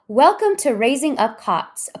Welcome to Raising Up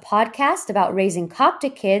Copts, a podcast about raising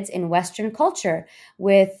Coptic kids in Western culture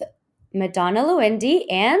with Madonna Lewindi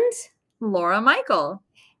and Laura Michael.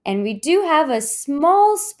 And we do have a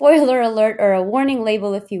small spoiler alert or a warning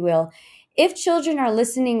label, if you will. If children are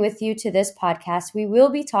listening with you to this podcast, we will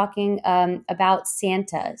be talking about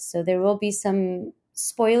Santa. So there will be some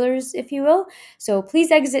spoilers, if you will. So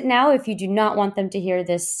please exit now if you do not want them to hear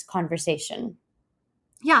this conversation.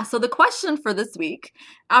 Yeah, so the question for this week,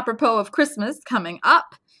 apropos of Christmas coming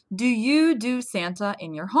up, do you do Santa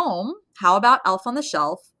in your home? How about Elf on the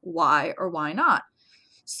Shelf? Why or why not?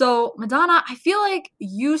 So, Madonna, I feel like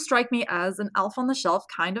you strike me as an Elf on the Shelf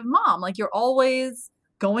kind of mom. Like you're always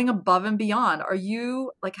going above and beyond. Are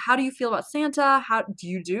you, like, how do you feel about Santa? How do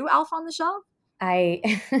you do Elf on the Shelf?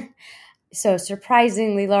 So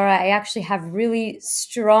surprisingly, Laura, I actually have really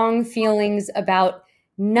strong feelings about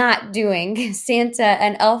not doing Santa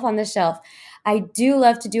and Elf on the Shelf. I do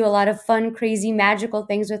love to do a lot of fun, crazy, magical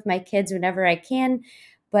things with my kids whenever I can,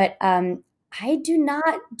 but I do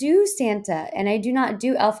not do Santa and I do not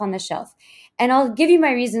do Elf on the Shelf. And I'll give you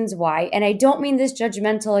my reasons why. And I don't mean this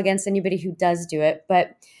judgmental against anybody who does do it,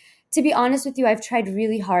 but to be honest with you, I've tried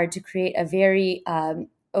really hard to create a very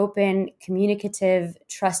open, communicative,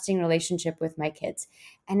 trusting relationship with my kids.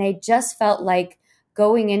 And I just felt like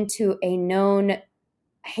going into a known,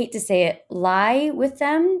 I hate to say it, lie with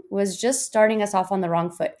them was just starting us off on the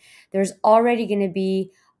wrong foot. There's already going to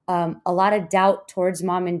be a lot of doubt towards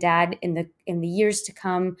mom and dad in the years to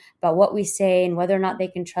come about what we say and whether or not they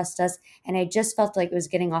can trust us. And I just felt like it was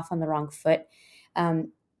getting off on the wrong foot.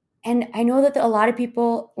 And I know that a lot of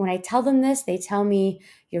people, when I tell them this, they tell me,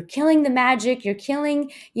 you're killing the magic, you're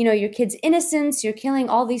killing, your kid's innocence, you're killing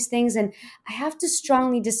all these things. And I have to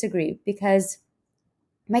strongly disagree because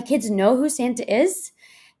my kids know who Santa is.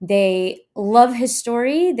 They love his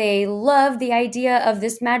story. They love the idea of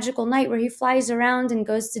this magical night where he flies around and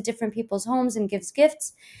goes to different people's homes and gives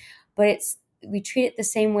gifts. But we treat it the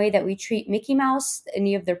same way that we treat Mickey Mouse,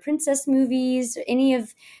 any of their princess movies, any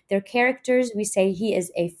of their characters. We say he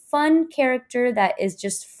is a fun character that is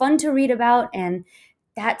just fun to read about, and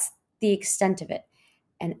that's the extent of it.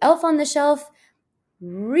 And Elf on the Shelf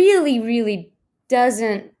really, really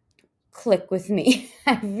doesn't click with me.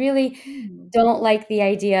 I really don't like the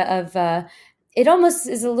idea of it almost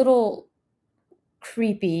is a little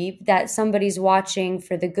creepy that somebody's watching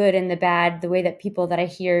for the good and the bad, the way that people that I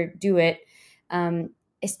hear do it.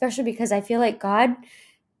 Especially because I feel like God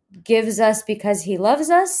gives us because he loves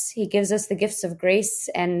us. He gives us the gifts of grace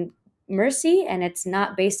and mercy, and it's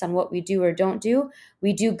not based on what we do or don't do.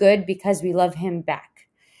 We do good because we love him back.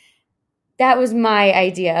 That was my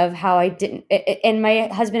idea of how I didn't, and my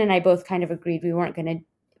husband and I both kind of agreed we weren't going to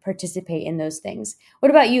participate in those things. What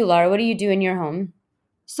about you, Laura? What do you do in your home?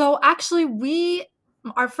 So actually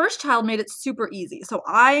our first child made it super easy. So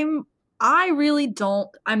I really don't,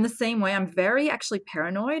 I'm the same way. I'm very actually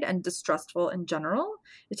paranoid and distrustful in general.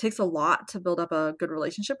 It takes a lot to build up a good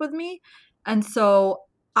relationship with me. And so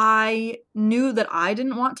I knew that I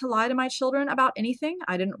didn't want to lie to my children about anything.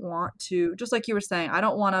 I didn't want to, just like you were saying, I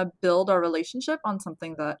don't want to build our relationship on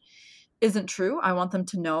something that isn't true. I want them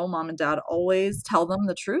to know mom and dad always tell them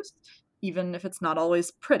the truth, even if it's not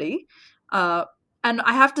always pretty. And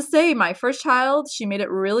I have to say, my first child, she made it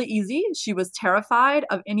really easy. She was terrified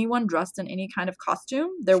of anyone dressed in any kind of costume.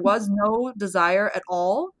 There was no desire at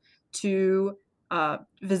all to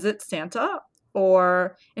visit Santa.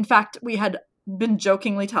 Or, in fact, we had been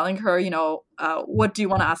jokingly telling her, what do you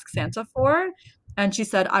want to ask Santa for? And she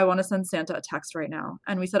said, I want to send Santa a text right now.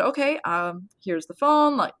 And we said, okay, here's the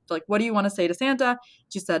phone. Like, what do you want to say to Santa?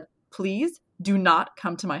 She said, please do not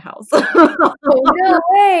come to my house. Oh, no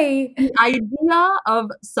way. The idea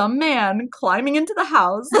of some man climbing into the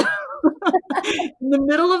house in the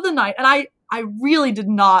middle of the night. And I really did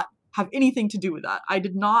not have anything to do with that. I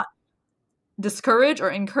did not discourage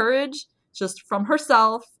or encourage, just from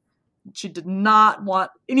herself. She did not want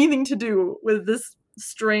anything to do with this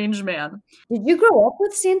strange man. Did you grow up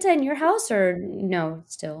with Santa in your house or no,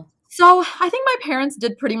 still? So I think my parents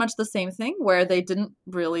did pretty much the same thing where they didn't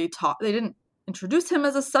really talk. They didn't introduce him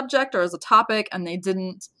as a subject or as a topic, and they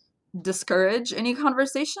didn't discourage any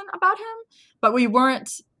conversation about him. But we weren't,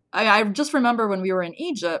 I just remember when we were in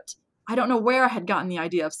Egypt, I don't know where I had gotten the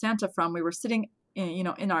idea of Santa from. We were sitting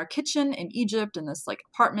in our kitchen in Egypt in this like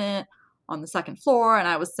apartment on the second floor. And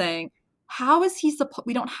I was saying, how is he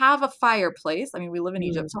we don't have a fireplace. I mean, we live in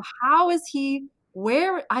Egypt. So how is he,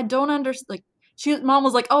 I don't understand. Like, mom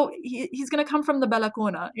was like, oh, he's going to come from the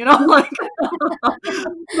Belacona, like,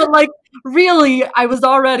 but like, really, I was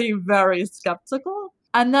already very skeptical.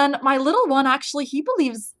 And then my little one, actually, he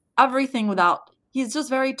believes everything without he's just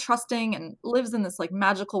very trusting and lives in this like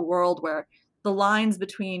magical world where the lines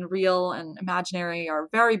between real and imaginary are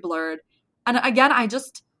very blurred. And again, I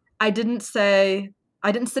didn't say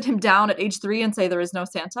I didn't sit him down at age 3 and say there is no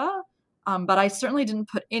Santa, but I certainly didn't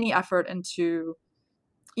put any effort into,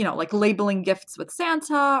 like labeling gifts with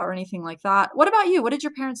Santa or anything like that. What about you? What did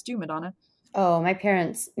your parents do, Madonna? Oh, my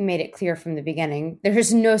parents made it clear from the beginning.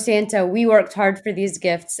 There's no Santa. We worked hard for these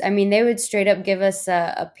gifts. I mean, they would straight up give us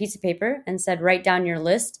a piece of paper and said, write down your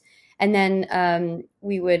list. And then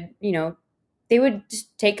we would, they would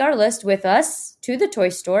just take our list with us to the toy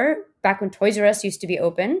store back when Toys R Us used to be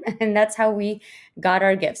open. And that's how we got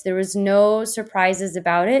our gifts. There was no surprises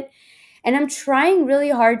about it. And I'm trying really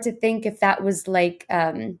hard to think if that was like,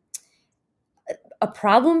 a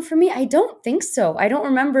problem for me? I don't think so. I don't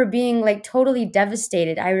remember being like totally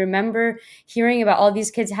devastated. I remember hearing about all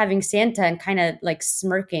these kids having Santa and kind of like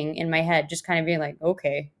smirking in my head, just kind of being like,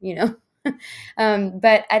 okay,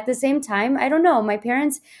 but at the same time, I don't know. My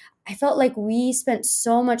parents, I felt like we spent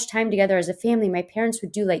so much time together as a family. My parents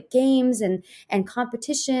would do like games and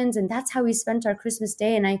competitions, and that's how we spent our Christmas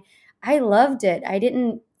day. And I loved it. I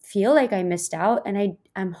didn't feel like I missed out, and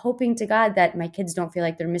I'm hoping to God that my kids don't feel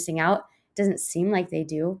like they're missing out. Doesn't seem like they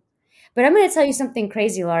do. But I'm going to tell you something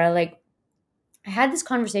crazy, Laura. Like, I had this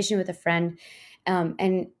conversation with a friend,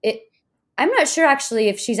 and I'm not sure actually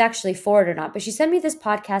if she's actually for it or not, but she sent me this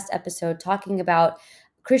podcast episode talking about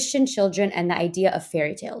Christian children and the idea of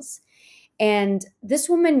fairy tales. And this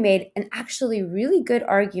woman made an actually really good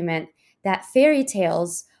argument that fairy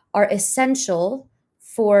tales are essential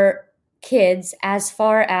for kids as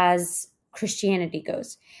far as Christianity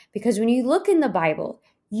goes. Because when you look in the Bible,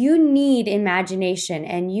 you need imagination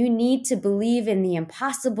and you need to believe in the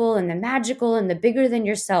impossible and the magical and the bigger than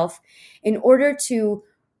yourself in order to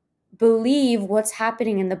believe what's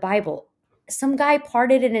happening in the Bible. Some guy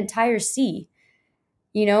parted an entire sea,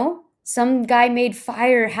 Some guy made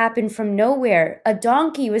fire happen from nowhere. A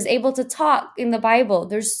donkey was able to talk in the Bible.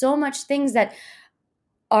 There's so much things that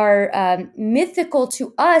are mythical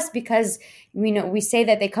to us because we say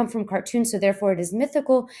that they come from cartoons, so therefore it is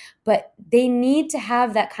mythical, but they need to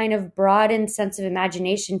have that kind of broadened sense of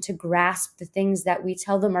imagination to grasp the things that we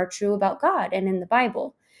tell them are true about God and in the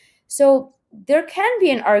Bible. So there can be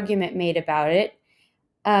an argument made about it.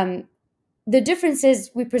 The difference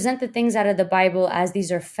is we present the things out of the Bible as these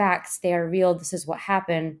are facts, they are real, this is what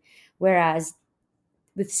happened, whereas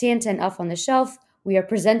with Santa and Elf on the Shelf, we are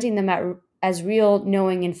presenting them as real,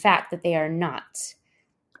 knowing in fact that they are not.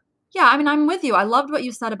 Yeah, I mean, I'm with you. I loved what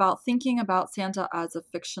you said about thinking about Santa as a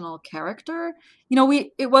fictional character.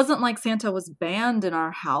 It wasn't like Santa was banned in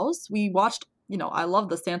our house. We watched, I love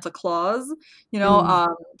the Santa Claus,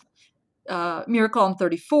 Mm. Miracle on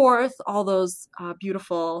 34th, all those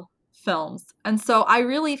beautiful films. And so I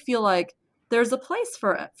really feel like there's a place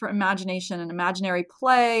for imagination and imaginary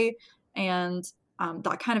play and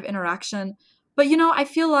that kind of interaction. But I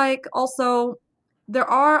feel like also there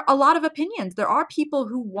are a lot of opinions. There are people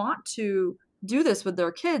who want to do this with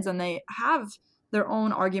their kids and they have their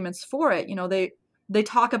own arguments for it. They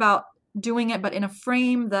talk about doing it but in a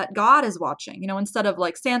frame that God is watching. Instead of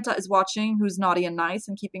like Santa is watching who's naughty and nice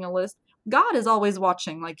and keeping a list, God is always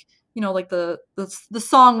watching, like like the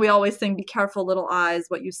song we always sing, "Be careful, little eyes,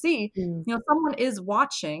 what you see." Mm. Someone is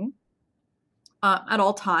watching at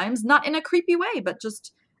all times, not in a creepy way, but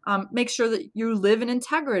just make sure that you live in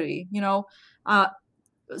integrity. Uh,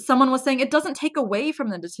 Someone was saying it doesn't take away from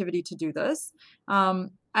the nativity to do this,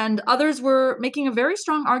 and others were making a very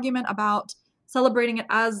strong argument about celebrating it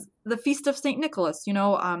as the Feast of Saint Nicholas.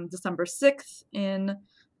 December 6th in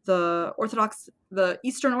the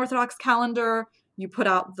Eastern Orthodox calendar. You put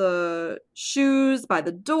out the shoes by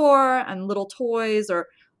the door, and little toys or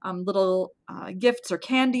little gifts or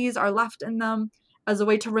candies are left in them as a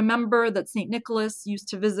way to remember that St. Nicholas used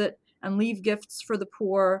to visit and leave gifts for the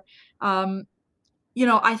poor. I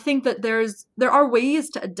think that there are ways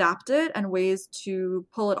to adapt it and ways to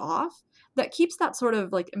pull it off that keeps that sort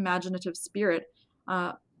of like imaginative spirit.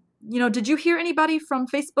 Did you hear anybody from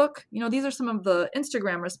Facebook? These are some of the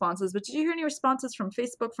Instagram responses, but did you hear any responses from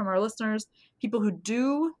Facebook from our listeners, people who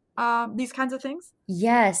do these kinds of things?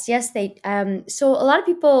 Yes, they so a lot of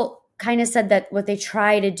people kind of said that what they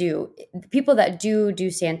try to do, people that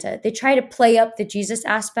do Santa, they try to play up the Jesus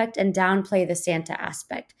aspect and downplay the Santa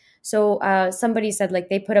aspect. So somebody said like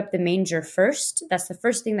they put up the manger first. That's the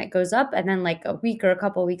first thing that goes up. And then like a week or a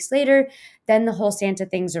couple of weeks later, then the whole Santa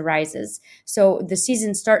things arises. So the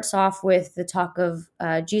season starts off with the talk of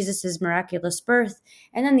Jesus's miraculous birth.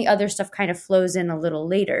 And then the other stuff kind of flows in a little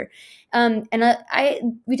later. And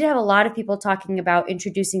we did have a lot of people talking about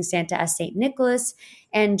introducing Santa as Saint Nicholas.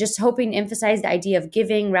 and just hoping to emphasize the idea of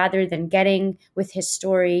giving rather than getting with his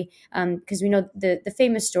story. Because we know the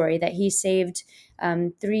famous story that he saved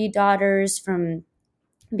three daughters from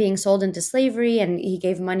being sold into slavery, and he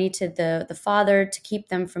gave money to the father to keep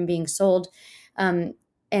them from being sold. And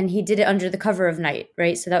he did it under the cover of night,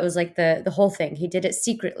 right? So that was like the whole thing. He did it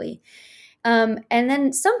secretly. And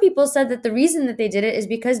then some people said that the reason that they did it is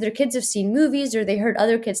because their kids have seen movies or they heard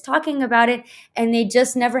other kids talking about it, and they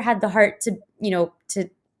just never had the heart to,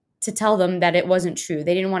 to tell them that it wasn't true.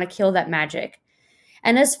 They didn't want to kill that magic.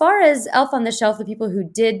 And as far as Elf on the Shelf, the people who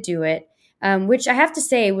did do it, which I have to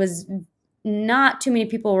say was not too many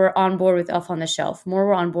people were on board with Elf on the Shelf. More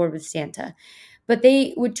were on board with Santa. But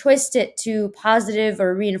they would twist it to positive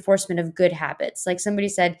or reinforcement of good habits. Like somebody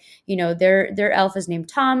said, their elf is named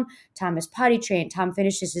Tom. Tom is potty trained. Tom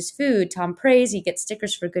finishes his food. Tom prays. He gets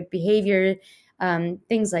stickers for good behavior,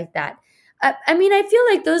 things like that. I mean, I feel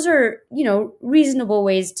like those are, reasonable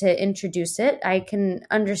ways to introduce it. I can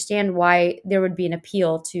understand why there would be an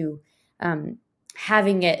appeal to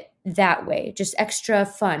having it that way. Just extra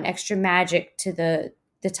fun, extra magic to the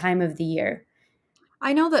time of the year.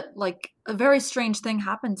 I know that like a very strange thing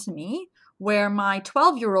happened to me where my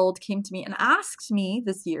 12-year-old came to me and asked me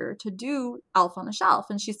this year to do Elf on the Shelf.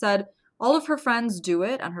 And she said all of her friends do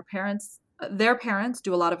it and their parents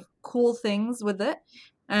do a lot of cool things with it.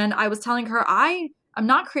 And I was telling her, I'm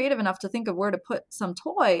not creative enough to think of where to put some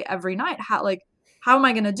toy every night. How am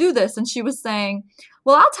I going to do this? And she was saying,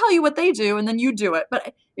 well, I'll tell you what they do and then you do it.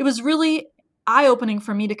 But it was really eye-opening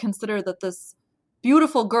for me to consider that this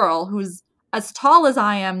beautiful girl who's as tall as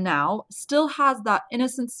I am now still has that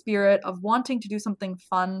innocent spirit of wanting to do something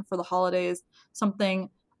fun for the holidays, something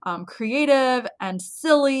creative and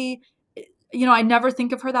silly. I never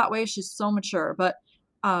think of her that way. She's so mature, but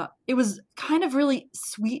it was kind of really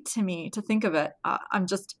sweet to me to think of it. I'm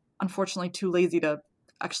just unfortunately too lazy to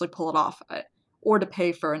actually pull it off or to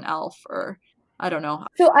pay for an elf, or I don't know.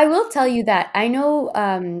 So I will tell you that I know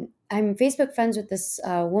I'm Facebook friends with this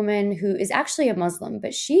woman who is actually a Muslim,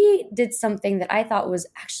 but she did something that I thought was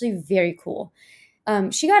actually very cool.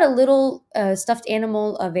 She got a little stuffed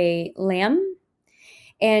animal of a lamb,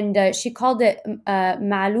 and she called it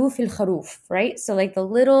Ma'luf al-Kharoof, right? So like the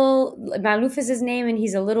little, Ma'luf is his name, and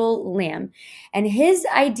he's a little lamb. And his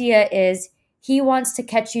idea is he wants to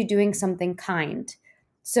catch you doing something kind.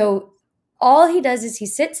 So all he does is he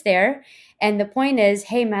sits there, and the point is,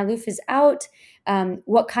 hey, Ma'luf is out.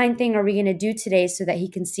 What kind thing are we going to do today so that he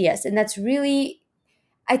can see us? And that's really,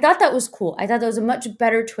 I thought that was cool. I thought that was a much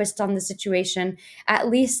better twist on the situation. At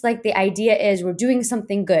least like the idea is we're doing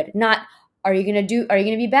something good, not are you going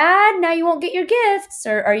to be bad? Now you won't get your gifts.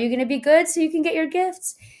 Or are you going to be good so you can get your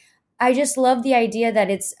gifts? I just love the idea that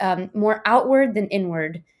it's more outward than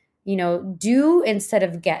inward, do instead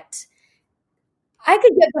of get. I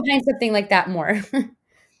could get behind something like that more.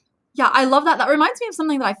 Yeah, I love that. That reminds me of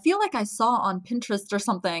something that I feel like I saw on Pinterest or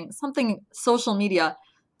something social media.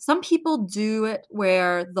 Some people do it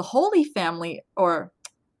where the Holy Family, or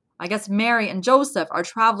I guess Mary and Joseph, are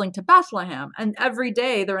traveling to Bethlehem, and every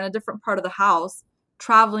day they're in a different part of the house,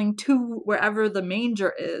 traveling to wherever the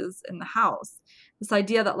manger is in the house. This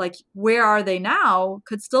idea that like, where are they now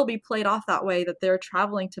could still be played off that way, that they're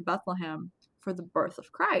traveling to Bethlehem for the birth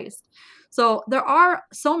of Christ. So there are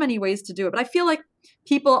so many ways to do it, but I feel like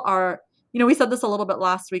people are, we said this a little bit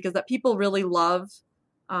last week, is that people really love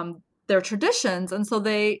their traditions, and so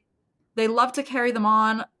they love to carry them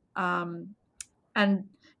on and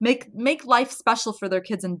make life special for their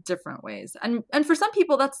kids in different ways. And for some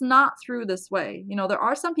people, that's not through this way. There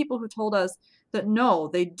are some people who told us that no,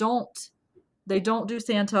 they don't do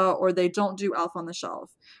Santa, or they don't do Elf on the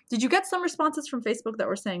Shelf. Did you get some responses from Facebook that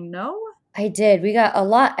were saying no? I did. We got a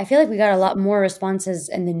lot. I feel like we got a lot more responses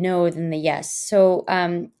in the no than the yes. So,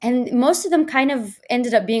 and most of them kind of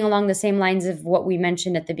ended up being along the same lines of what we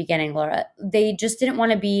mentioned at the beginning, Laura. They just didn't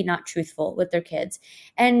want to be not truthful with their kids.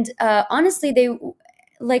 And honestly, they,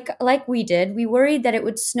 like we did, we worried that it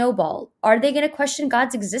would snowball. Are they going to question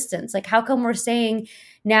God's existence? Like, how come we're saying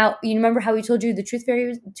now, you remember how we told you the tooth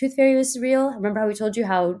fairy was real? Remember how we told you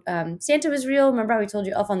how Santa was real? Remember how we told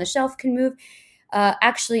you Elf on the Shelf can move?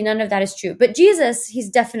 Actually, none of that is true. But Jesus, he's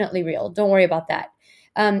definitely real. Don't worry about that.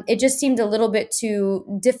 It just seemed a little bit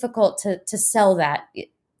too difficult to sell that,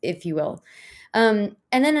 if you will. And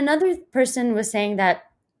then another person was saying that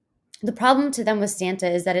the problem to them with Santa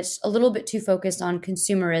is that it's a little bit too focused on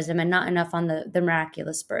consumerism and not enough on the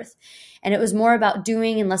miraculous birth. And it was more about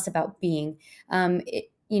doing and less about being.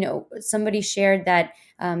 somebody shared that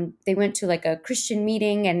they went to like a Christian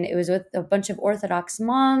meeting and it was with a bunch of Orthodox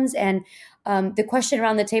moms. And the question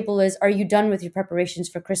around the table is, are you done with your preparations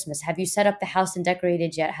for Christmas? Have you set up the house and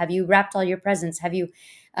decorated yet? Have you wrapped all your presents? Have you,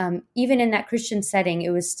 even in that Christian setting,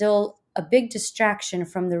 it was still a big distraction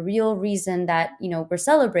from the real reason that, we're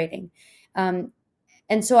celebrating. Um,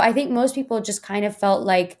 and so I think most people just kind of felt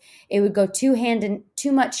like it would go too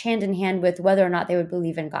much hand in hand with whether or not they would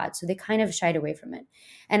believe in God. So they kind of shied away from it.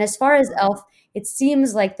 And as far as Elf, it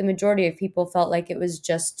seems like the majority of people felt like it was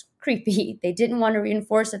just creepy. They didn't want to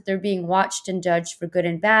reinforce that they're being watched and judged for good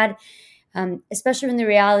and bad. Especially when the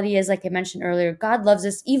reality is, like I mentioned earlier, God loves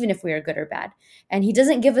us even if we are good or bad. And he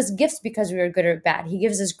doesn't give us gifts because we are good or bad. He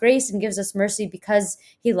gives us grace and gives us mercy because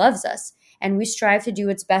he loves us. And we strive to do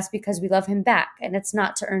what's best because we love him back. And it's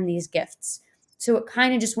not to earn these gifts. So it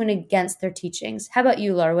kind of just went against their teachings. How about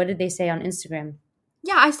you, Laura? What did they say on Instagram?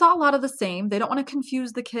 Yeah, I saw a lot of the same. They don't want to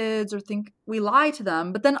confuse the kids or think we lie to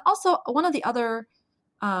them. But then also, one of the other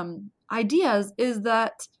ideas is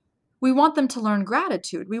that we want them to learn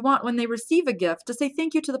gratitude. We want, when they receive a gift, to say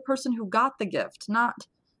thank you to the person who got the gift, not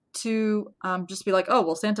to just be like, oh,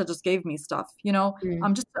 well, Santa just gave me stuff,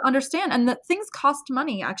 Mm. just to understand. And that things cost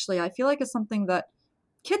money, actually, I feel like is something that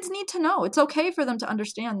kids need to know. It's okay for them to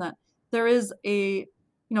understand that there is a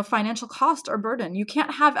financial cost or burden. You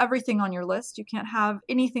can't have everything on your list. You can't have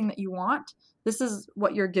anything that you want. This is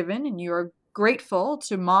what you're given, and you're grateful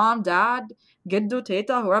to mom, dad, giddu,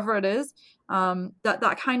 teta, whoever it is.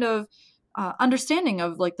 That kind of understanding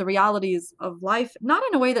of like the realities of life, not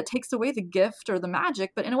in a way that takes away the gift or the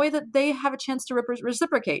magic, but in a way that they have a chance to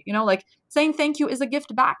reciprocate. Like saying thank you is a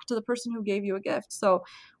gift back to the person who gave you a gift. So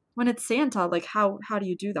when it's Santa, like how do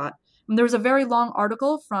you do that? And there was a very long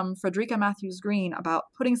article from Frederica Matthews Green about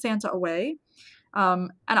putting Santa away.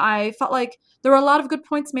 And I felt like there were a lot of good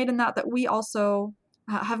points made in that we also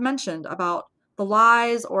have mentioned about the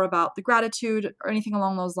lies or about the gratitude or anything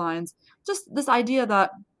along those lines. Just this idea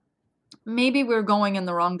that maybe we're going in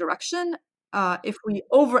the wrong direction if we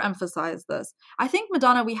overemphasize this. I think,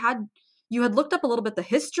 Madonna, you had looked up a little bit the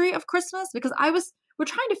history of Christmas, because we're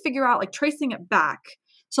trying to figure out, like, tracing it back.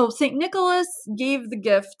 So St. Nicholas gave the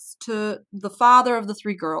gifts to the father of the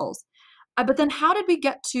three girls. But then how did we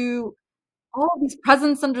get to all of these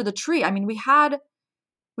presents under the tree? I mean, we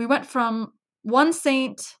went from one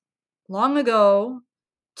saint long ago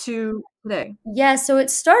to today. Yeah, so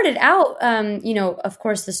it started out, of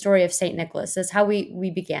course, the story of Saint Nicholas. That's how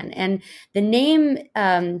we began, and the name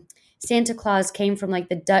Santa Claus came from like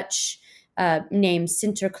the Dutch name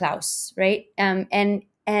Sinterklaas, right? And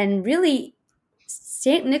really,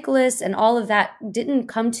 Saint Nicholas and all of that didn't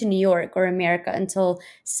come to New York or America until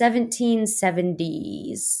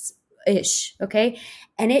 1770s ish. Okay,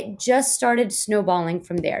 and it just started snowballing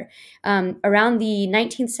from there. Around the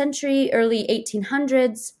 19th century, early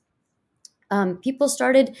 1800s, people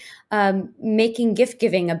started making gift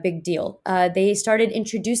giving a big deal. They started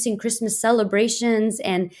introducing Christmas celebrations,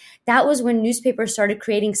 and that was when newspapers started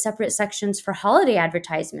creating separate sections for holiday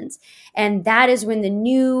advertisements. And that is when the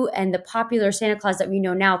new and the popular Santa Claus that we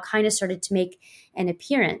know now kind of started to make an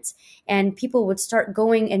appearance. And people would start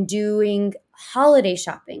going and doing holiday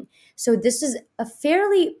shopping. So this is a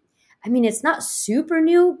fairly, I mean, it's not super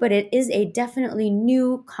new, but it is a definitely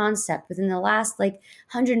new concept within the last like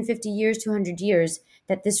 150 years, 200 years,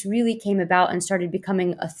 that this really came about and started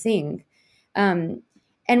becoming a thing. Um,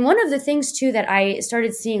 and one of the things too that I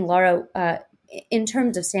started seeing, Laura, in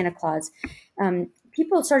terms of Santa Claus,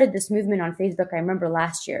 people started this movement on Facebook. I remember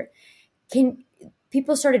last year. Can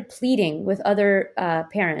People started pleading with other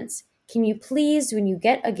parents? Can you please, when you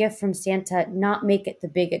get a gift from Santa, not make it the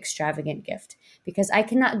big extravagant gift? Because I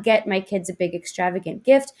cannot get my kids a big extravagant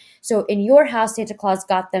gift. So in your house, Santa Claus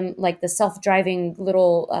got them like the self-driving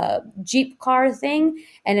little Jeep car thing.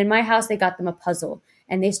 And in my house, they got them a puzzle.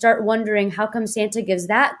 And they start wondering, how come Santa gives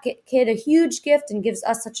that kid a huge gift and gives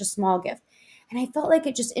us such a small gift? And I felt like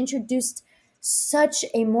it just introduced such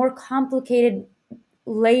a more complicated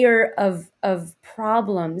layer of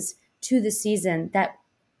problems to the season that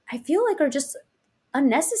I feel like are just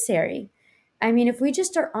unnecessary. I mean, if we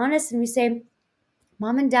just are honest and we say,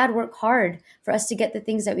 Mom and Dad work hard for us to get the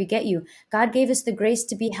things that we get you. God gave us the grace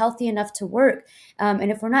to be healthy enough to work.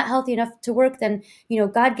 And if we're not healthy enough to work, then,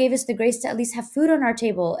 God gave us the grace to at least have food on our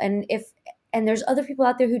table. And there's other people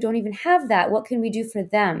out there who don't even have that. What can we do for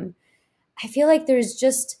them? I feel like there's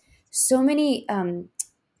just so many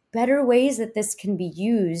better ways that this can be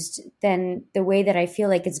used than the way that I feel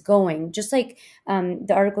like it's going. Just like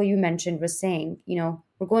the article you mentioned was saying,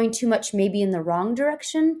 we're going too much maybe in the wrong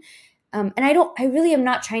direction. And I really am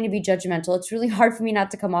not trying to be judgmental. It's really hard for me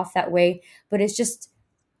not to come off that way, but it's just,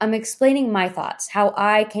 I'm explaining my thoughts, how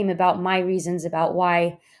I came about, my reasons about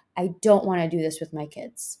why I don't want to do this with my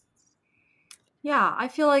kids. Yeah, I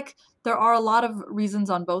feel like there are a lot of reasons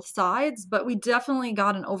on both sides, but we definitely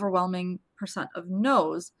got an overwhelming percent of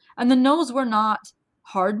no's. And the no's were not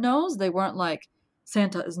hard no's. They weren't like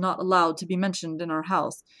Santa is not allowed to be mentioned in our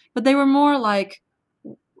house, but they were more like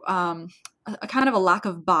a kind of a lack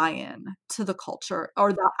of buy-in to the culture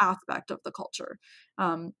or that aspect of the culture.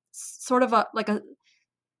 Sort of a like a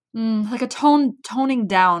toning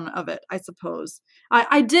down of it, I suppose.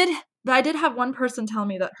 I did have one person tell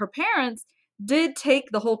me that her parents did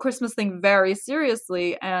take the whole Christmas thing very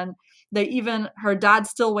seriously, and they even her dad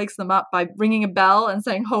still wakes them up by ringing a bell and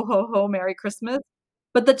saying ho ho ho Merry Christmas,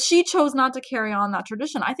 but that she chose not to carry on that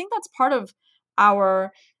tradition. I think that's part of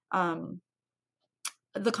our um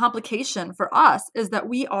the complication for us is that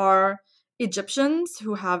we are Egyptians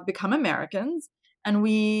who have become Americans, and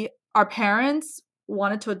our parents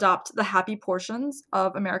wanted to adopt the happy portions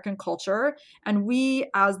of American culture, and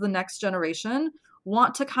we, as the next generation,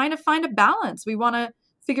 want to kind of find a balance. We want to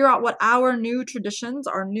figure out what our new traditions,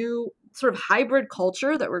 our new sort of hybrid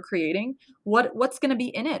culture that we're creating, what's going to be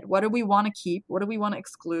in it. What do we want to keep? What do we want to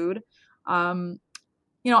exclude? Um,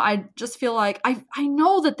 I just feel like I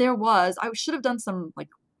know that I should have done some like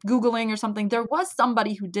Googling or something. There was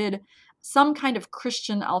somebody who did some kind of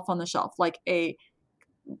Christian Elf on the Shelf, like a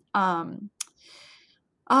um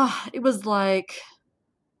it was like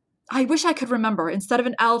I wish I could remember. Instead of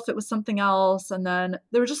an elf, it was something else, and then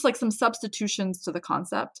there were just like some substitutions to the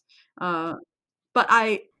concept. Uh, but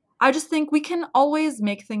I just think we can always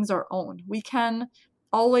make things our own. We can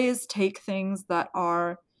always take things that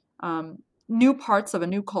are um, new parts of a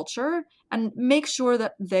new culture and make sure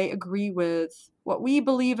that they agree with what we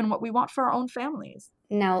believe and what we want for our own families.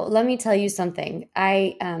 Now, let me tell you something.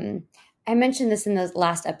 I mentioned this in the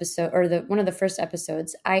last episode or the one of the first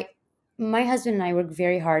episodes. I My husband and I work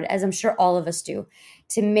very hard, as I'm sure all of us do,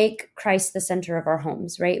 to make Christ the center of our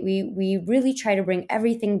homes, right? We really try to bring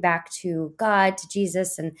everything back to God, to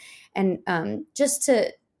Jesus, and just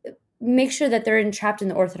to make sure that they're entrapped in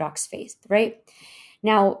the Orthodox faith, right?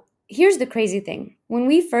 Now, here's the crazy thing. When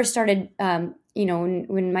we first started,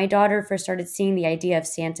 when my daughter first started seeing the idea of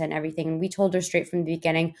Santa and everything, and we told her straight from the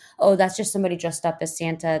beginning, oh, that's just somebody dressed up as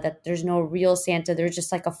Santa, that there's no real Santa. There's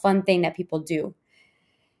just like a fun thing that people do.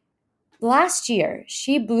 Last year,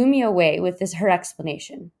 she blew me away with her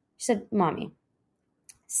explanation. She said, Mommy,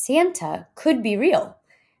 Santa could be real.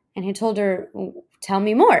 And I told her, tell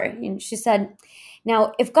me more. And she said,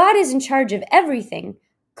 now, if God is in charge of everything,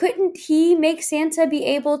 couldn't he make Santa be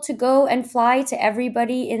able to go and fly to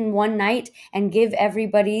everybody in one night and give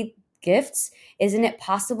everybody gifts? Isn't it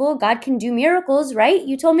possible? God can do miracles, right?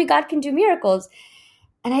 You told me God can do miracles.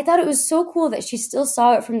 And I thought it was so cool that she still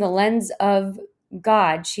saw it from the lens of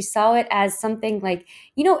God. She saw it as something like,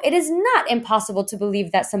 it is not impossible to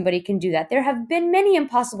believe that somebody can do that. There have been many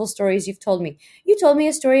impossible stories you've told me. You told me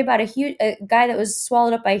a story about a guy that was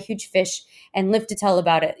swallowed up by a huge fish and lived to tell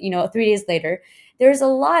about it, 3 days later. There's a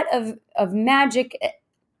lot of magic.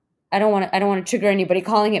 I don't want to trigger anybody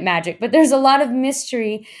calling it magic, but there's a lot of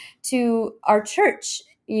mystery to our church.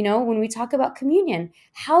 When we talk about communion,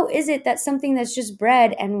 how is it that something that's just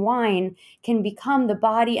bread and wine can become the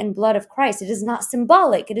body and blood of Christ? It is not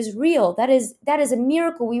symbolic. It is real. That is a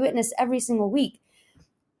miracle we witness every single week.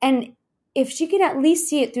 And if she can at least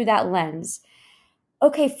see it through that lens,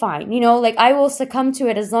 okay, fine. Like I will succumb to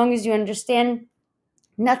it as long as you understand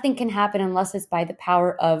nothing can happen unless it's by the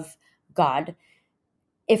power of God.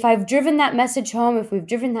 If we've driven that message home,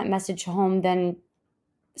 then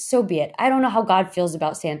so be it. I don't know how God feels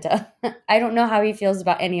about Santa. I don't know how he feels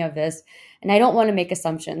about any of this. And I don't want to make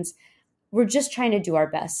assumptions. We're just trying to do our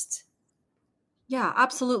best. Yeah,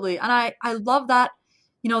 absolutely. And I love that,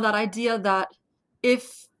 that idea that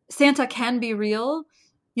if Santa can be real,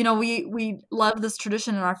 we love this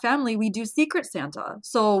tradition in our family. We do Secret Santa.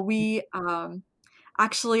 So we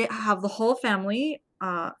actually have the whole family,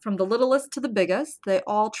 from the littlest to the biggest. They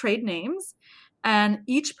all trade names, and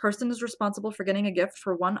each person is responsible for getting a gift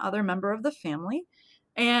for one other member of the family.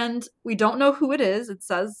 And we don't know who it is. It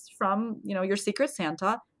says from, your Secret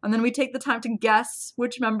Santa. And then we take the time to guess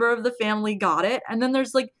which member of the family got it. And then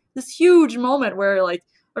there's like this huge moment where like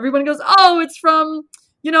everyone goes, oh, it's from,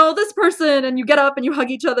 this person. And you get up and you hug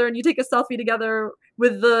each other and you take a selfie together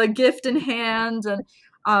with the gift in hand.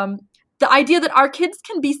 And the idea that our kids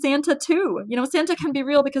can be Santa too. Santa can be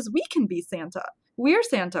real because we can be Santa. We're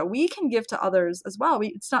Santa. We can give to others as well.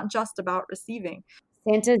 It's not just about receiving.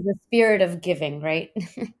 Santa is the spirit of giving, right?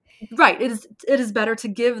 Right. It is better to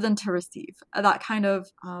give than to receive. That kind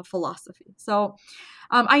of philosophy. So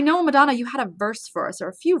I know, Madonna, you had a verse for us, or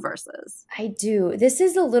a few verses. I do. This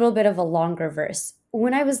is a little bit of a longer verse.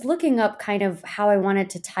 When I was looking up kind of how I wanted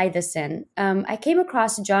to tie this in, I came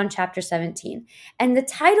across John chapter 17. And the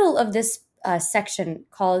title of this section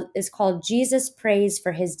is called Jesus Prays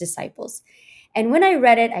for His Disciples. And when I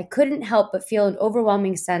read it, I couldn't help but feel an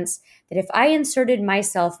overwhelming sense that if I inserted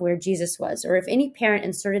myself where Jesus was, or if any parent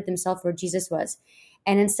inserted themselves where Jesus was,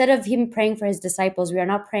 and instead of him praying for his disciples, we are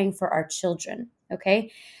not praying for our children.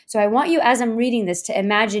 Okay? So I want you, as I'm reading this, to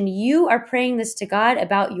imagine you are praying this to God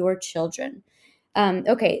about your children.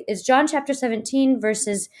 Okay, it's John chapter 17,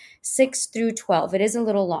 verses 6 through 12. It is a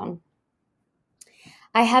little long.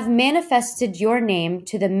 I have manifested your name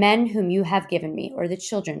to the men whom you have given me, or the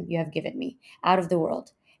children you have given me, out of the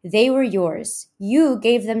world. They were yours. You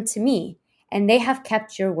gave them to me, and they have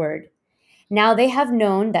kept your word. Now they have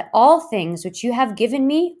known that all things which you have given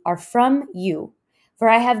me are from you. For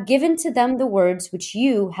I have given to them the words which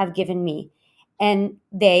you have given me, and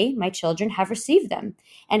they, my children, have received them,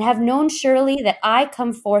 and have known surely that I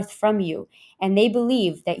come forth from you, and they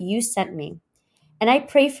believe that you sent me. And I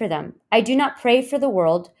pray for them. I do not pray for the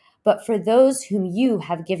world, but for those whom you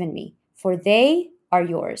have given me, for they are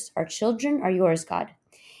yours. Our children are yours, God.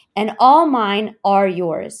 And all mine are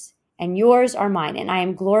yours, and yours are mine, and I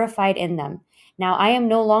am glorified in them. Now I am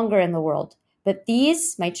no longer in the world, but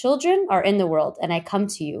these, my children, are in the world, and I come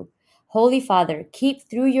to you. Holy Father, keep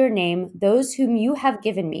through your name those whom you have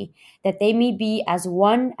given me, that they may be as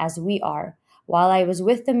one as we are. While I was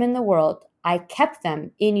with them in the world, I kept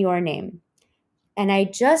them in your name. And I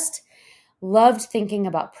just loved thinking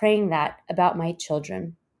about praying that about my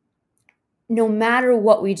children. No matter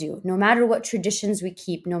what we do, no matter what traditions we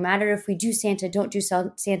keep, no matter if we do Santa, don't do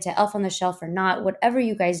Santa, Elf on the Shelf or not, whatever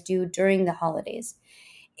you guys do during the holidays,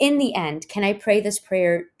 in the end, can I pray this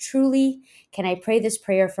prayer truly? Can I pray this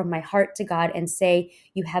prayer from my heart to God and say,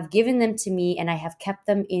 you have given them to me and I have kept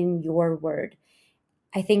them in your word?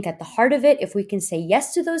 I think at the heart of it, if we can say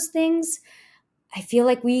yes to those things, I feel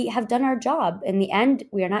like we have done our job. In the end,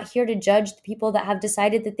 we are not here to judge the people that have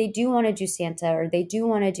decided that they do want to do Santa or they do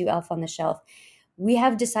want to do Elf on the Shelf. We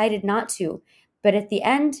have decided not to. But at the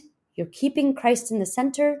end, you're keeping Christ in the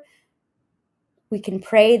center. We can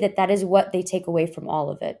pray that that is what they take away from all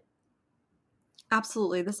of it.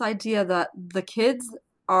 Absolutely. This idea that the kids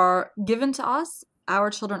are given to us, our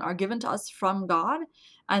children are given to us from God,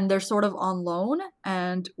 and they're sort of on loan,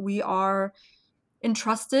 and we are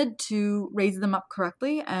entrusted to raise them up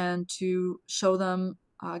correctly and to show them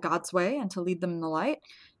God's way and to lead them in the light.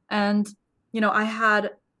 And I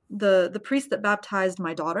had the priest that baptized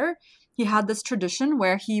my daughter. He had this tradition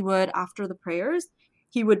where he would, after the prayers,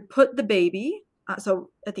 he would put the baby. So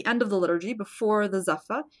at the end of the liturgy, before the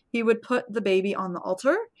Zepha, he would put the baby on the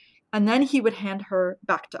altar, and then he would hand her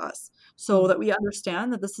back to us, so that we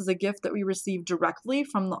understand that this is a gift that we receive directly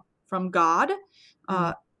from God.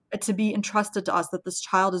 To be entrusted to us, that this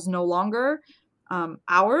child is no longer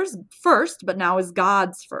ours first, but now is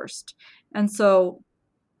God's first. And so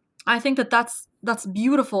I think that that's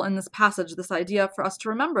beautiful in this passage, this idea for us to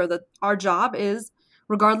remember that our job is,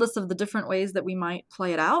 regardless of the different ways that we might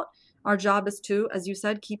play it out, our job is to, as you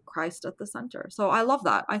said, keep Christ at the center. So I love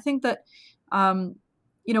that. I think that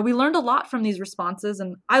we learned a lot from these responses,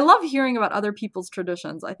 and I love hearing about other people's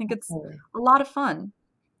traditions. I think it's a lot of fun.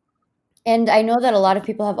 And I know that a lot of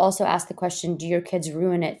people have also asked the question, do your kids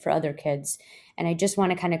ruin it for other kids? And I just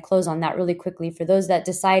want to kind of close on that really quickly. For those that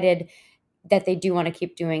decided that they do want to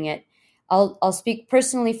keep doing it, I'll speak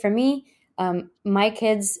personally for me. My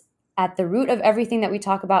kids, at the root of everything that we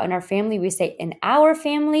talk about in our family, we say, in our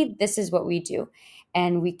family, this is what we do.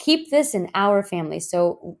 And we keep this in our family.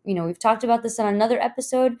 So, we've talked about this on another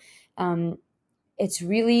episode. It's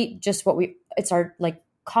really just it's our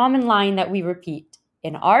common line that we repeat.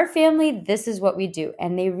 In our family, this is what we do.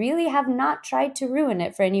 And they really have not tried to ruin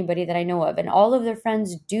it for anybody that I know of. And all of their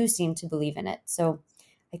friends do seem to believe in it. So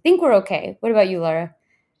I think we're okay. What about you, Laura?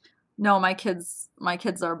 No, my kids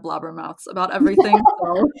are blabbermouths about everything.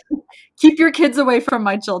 So keep your kids away from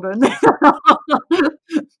my children.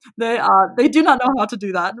 They do not know how to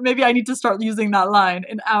do that. Maybe I need to start using that line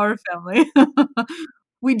in our family.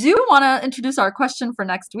 We do want to introduce our question for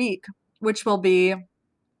next week, which will be,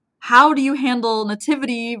 how do you handle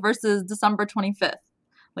Nativity versus December 25th?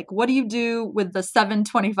 What do you do with the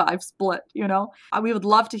 7/25 split, We would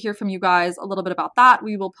love to hear from you guys a little bit about that.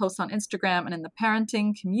 We will post on Instagram and in the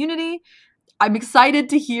parenting community. I'm excited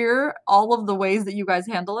to hear all of the ways that you guys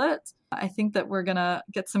handle it. I think that we're gonna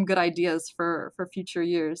get some good ideas for future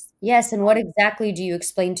years. Yes, and what exactly do you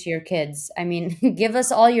explain to your kids? I mean, give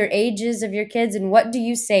us all your ages of your kids and what do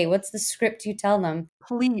you say? What's the script you tell them?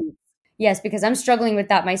 Please. Yes, because I'm struggling with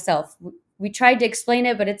that myself. We tried to explain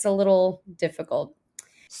it, but it's a little difficult.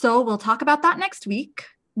 So we'll talk about that next week.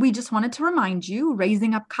 We just wanted to remind you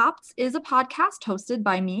Raising Up Copts is a podcast hosted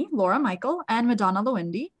by me, Laura Michael, and Madonna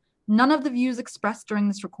Lewindi. None of the views expressed during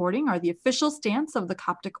this recording are the official stance of the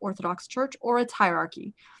Coptic Orthodox Church or its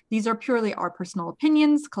hierarchy. These are purely our personal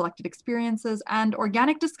opinions, collected experiences, and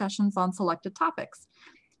organic discussions on selected topics.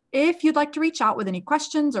 If you'd like to reach out with any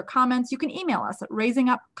questions or comments, you can email us at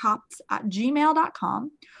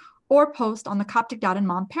raisingupcopts@gmail.com or post on the Coptic Dad and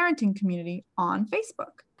Mom parenting community on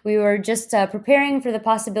Facebook. We were just preparing for the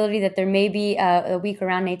possibility that there may be a week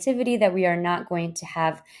around Nativity that we are not going to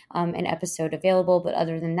have an episode available. But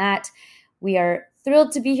other than that, we are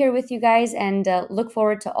thrilled to be here with you guys and look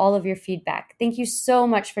forward to all of your feedback. Thank you so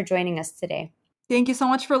much for joining us today. Thank you so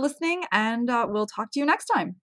much for listening, and we'll talk to you next time.